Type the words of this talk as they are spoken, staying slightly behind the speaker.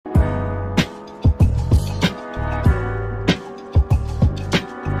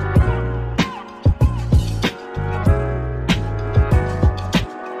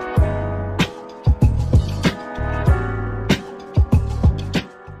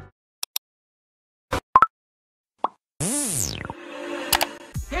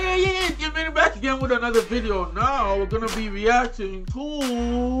again with another video. Now we're gonna be reacting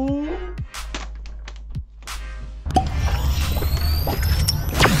to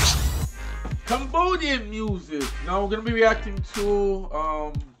Cambodian music. Now we're gonna be reacting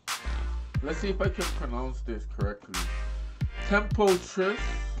to let's see if I can pronounce this correctly. Tempo Tris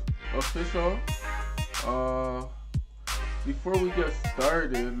official. Before we get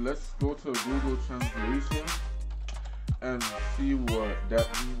started, let's go to Google Translation and see what that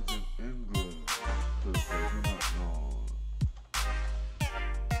means in English, because I do not know.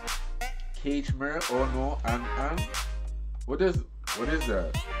 Cage mirror, oh no, and what is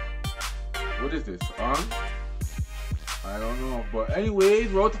that? What is this? I don't know. But anyways,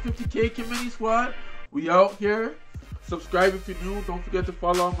 road to 50K Committee Squad. We out here. Subscribe if you're new. Don't forget to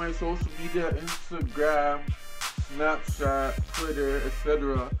follow on my social media, Instagram, Snapchat, Twitter,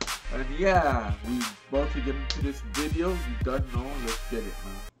 etc. And yeah, we about to get into this video. You done know. Let's get it,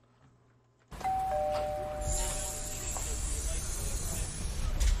 man.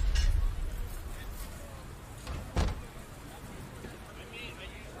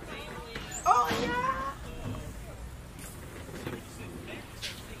 Oh yeah.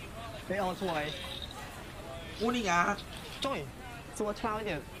 Hey, on Troy. Morning, ah. Troy. So what try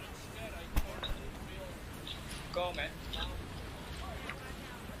you? Go, man.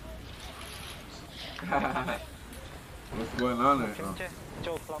 What's going on there?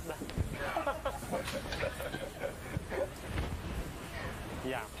 Joe flop that.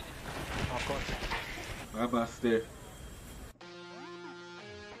 Yeah, of course. Namaste.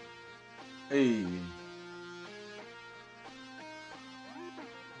 Hey.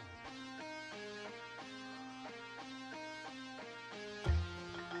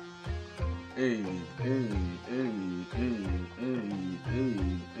 Hey.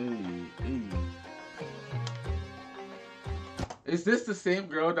 Is this the same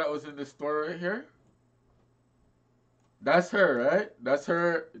girl that was in the store right here? That's her, right? That's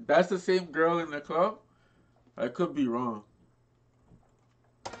her. That's the same girl in the club? I could be wrong.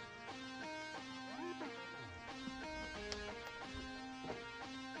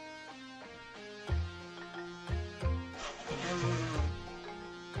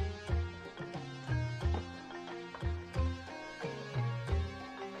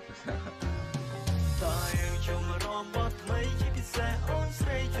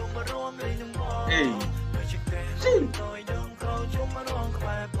 Hey.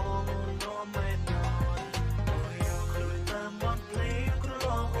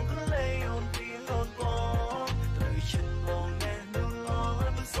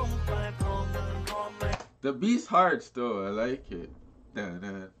 The beat's hard still, I like it.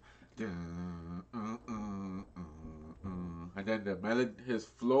 And then the melody, his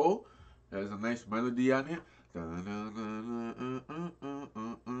flow, has a nice melody on it.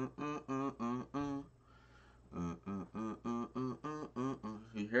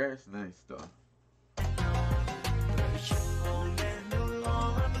 You hear it's nice though.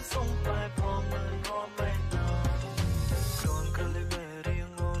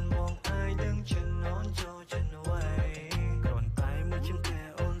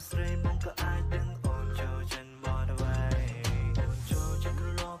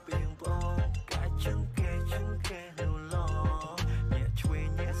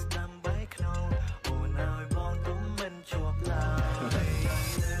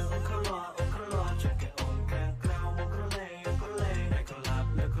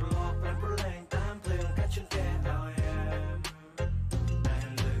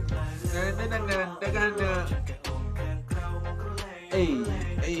 Hey,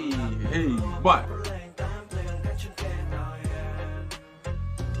 what?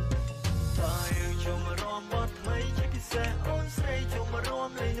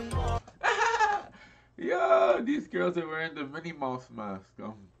 Yo, these girls are wearing the Minnie Mouse mask.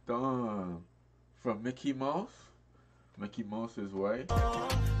 I'm done. From Mickey Mouse. Mickey Mouse's wife.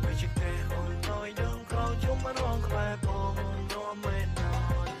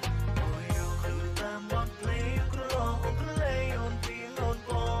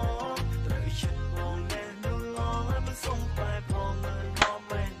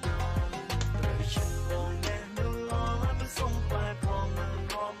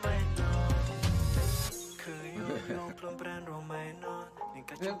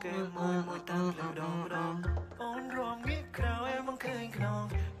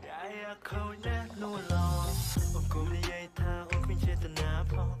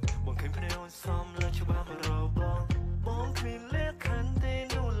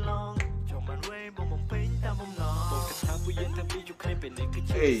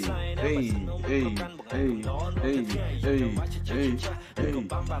 Hey, hey, hey, hey, hey, hey, hey, hey.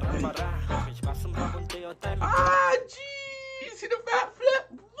 Ah, jeez, see the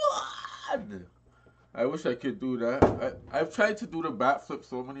backflip? What? I wish I could do that. I've tried to do the backflip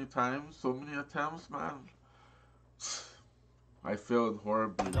so many times, so many attempts, man. I failed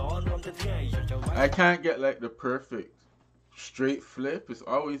horribly. I can't get like the perfect straight flip. It's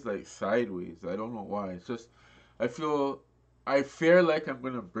always like sideways. I don't know why. It's just I fear like I'm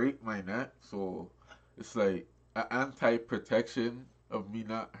gonna break my neck, so it's like an anti-protection of me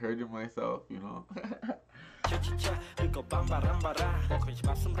not hurting myself, you know.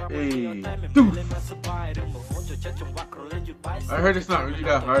 Hey, dude. I heard it's not really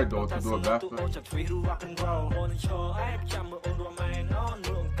that hard though to do a backflip.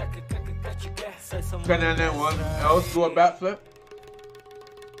 Can anyone else do a backflip?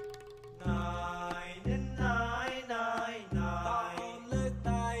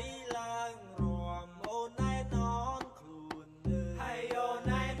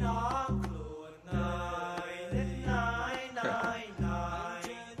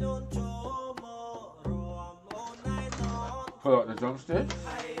 Pull out the drumstick.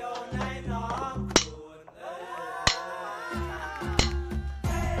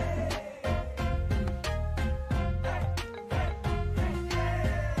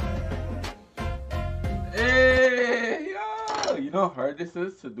 Hey, yo! You know how hard this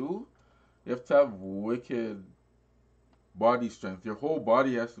is to do? You have to have wicked body strength. Your whole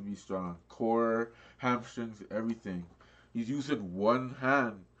body has to be strong. Core, hamstrings, everything. He's using one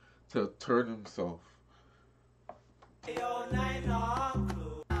hand to turn himself.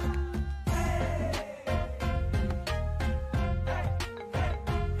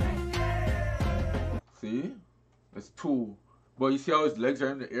 See? It's two. But you see how his legs are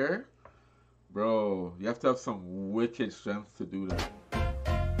in the air? Bro, you have to have some wicked strength to do that.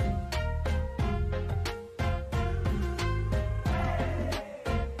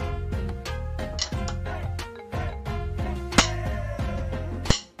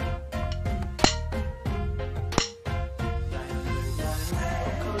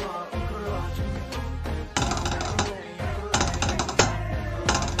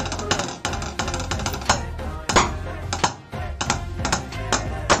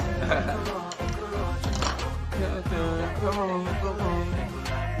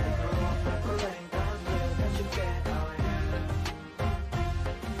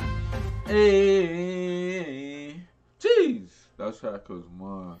 Hey, jeez, that track was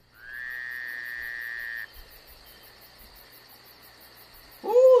mine.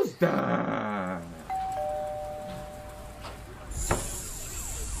 Who's that?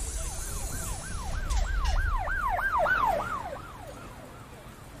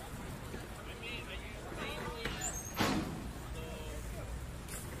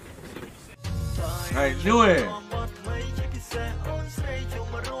 I knew it.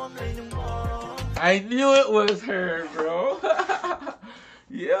 I knew it was her, bro.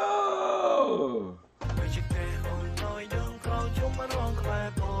 Yo.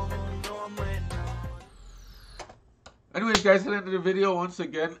 Anyways, guys, at the end of the video once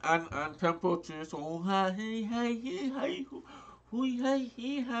again, and tempo tunes. Oh, hey, hey, hey, hey,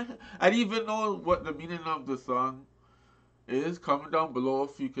 I didn't even know what the meaning of the song is. Comment down below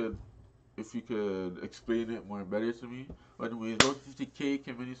if you could explain it more better to me. But anyways, road 50K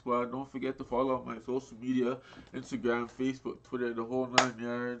Community Squad. Don't forget to follow my social media, Instagram, Facebook, Twitter, the whole 9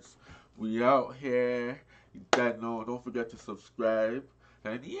 yards. We out here. You gotta know. Don't forget to subscribe.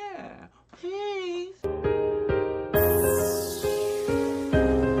 And yeah, peace.